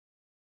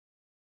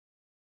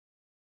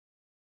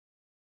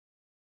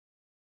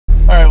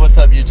What's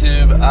up,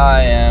 YouTube?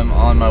 I am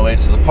on my way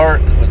to the park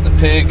with the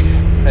pig,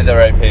 ain't that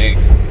right, pig?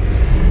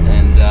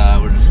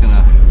 And we're just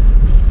gonna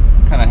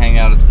kind of hang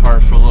out at the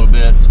park for a little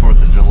bit. It's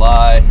 4th of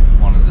July.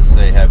 Wanted to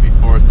say happy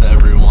 4th to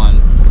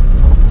everyone.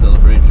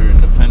 Celebrate your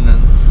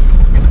independence,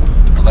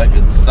 all that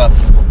good stuff.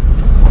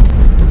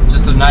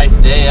 Just a nice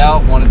day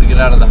out. Wanted to get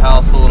out of the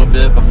house a little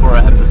bit before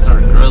I have to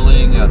start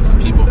grilling. Got some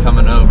people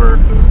coming over.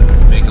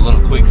 Make a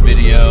little quick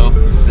video.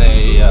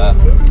 Say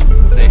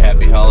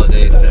happy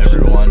holidays to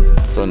everyone.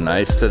 It's so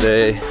nice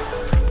today.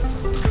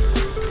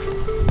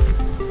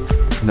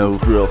 No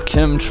real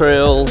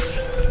chemtrails.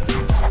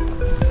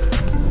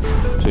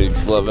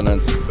 Pig's loving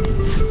it.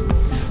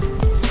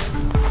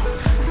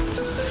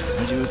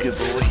 Are you a good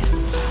boy?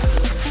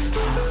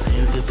 Are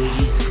you a good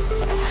piggy?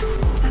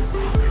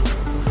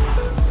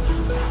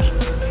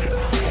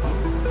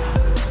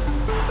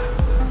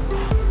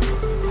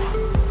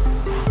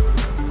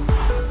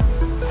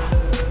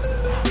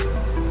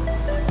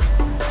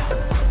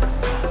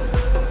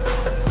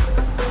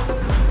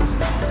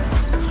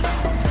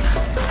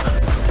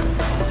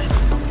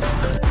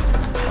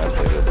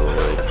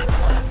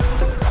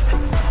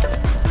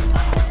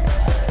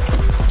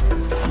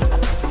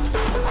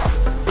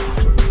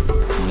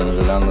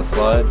 Down the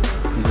slide?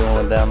 You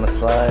going down the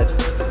slide?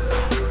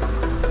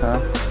 Huh?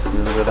 You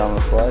gonna go down the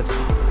slide?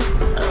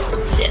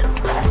 Oh, yeah.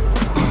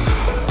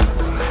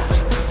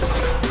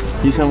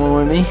 You coming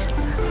with me?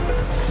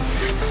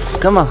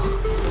 Come on.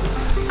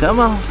 Come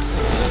on.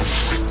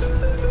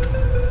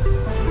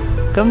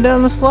 Come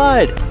down the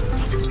slide.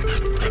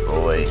 Good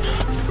boy.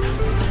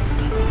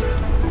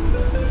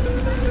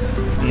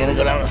 You gonna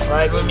go down the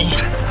slide with me?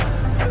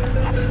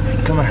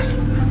 Come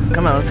on.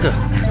 Come on, let's go.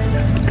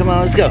 Come on,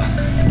 let's go.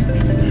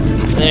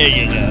 There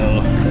you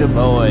go. Good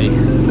boy.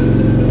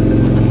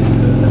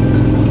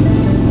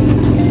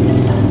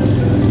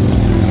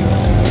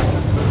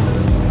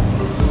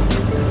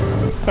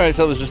 Alright,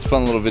 so that was just a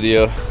fun little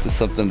video. Just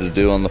something to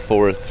do on the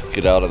 4th.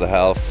 Get out of the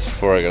house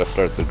before I gotta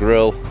start the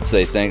grill.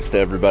 Say thanks to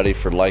everybody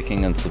for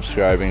liking and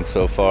subscribing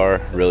so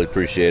far. Really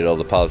appreciate all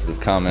the positive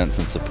comments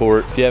and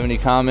support. If you have any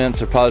comments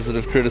or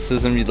positive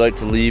criticism you'd like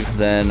to leave,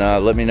 then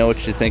let me know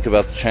what you think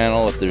about the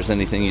channel. If there's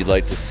anything you'd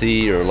like to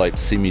see or like to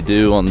see me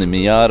do on the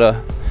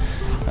Miata.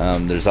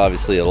 There's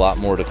obviously a lot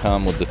more to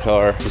come with the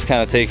car. Just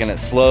kind of taking it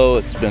slow.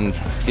 It's been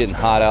getting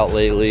hot out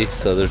lately,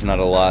 so there's not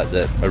a lot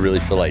that I really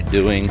feel like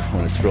doing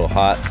when it's real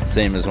hot.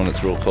 Same as when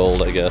it's real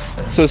cold, I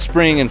guess. So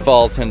spring and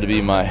fall tend to be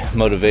my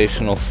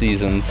motivational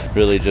seasons.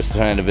 Really just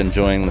kind of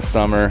enjoying the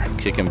summer,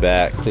 kicking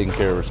back, taking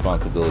care of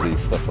responsibilities,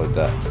 stuff like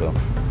that.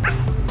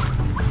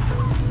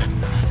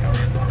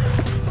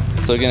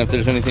 So again, if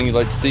there's anything you'd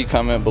like to see,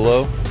 comment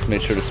below.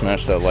 Make sure to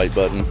smash that like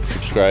button,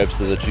 subscribe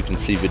so that you can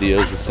see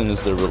videos as soon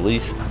as they're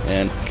released,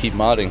 and keep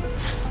modding.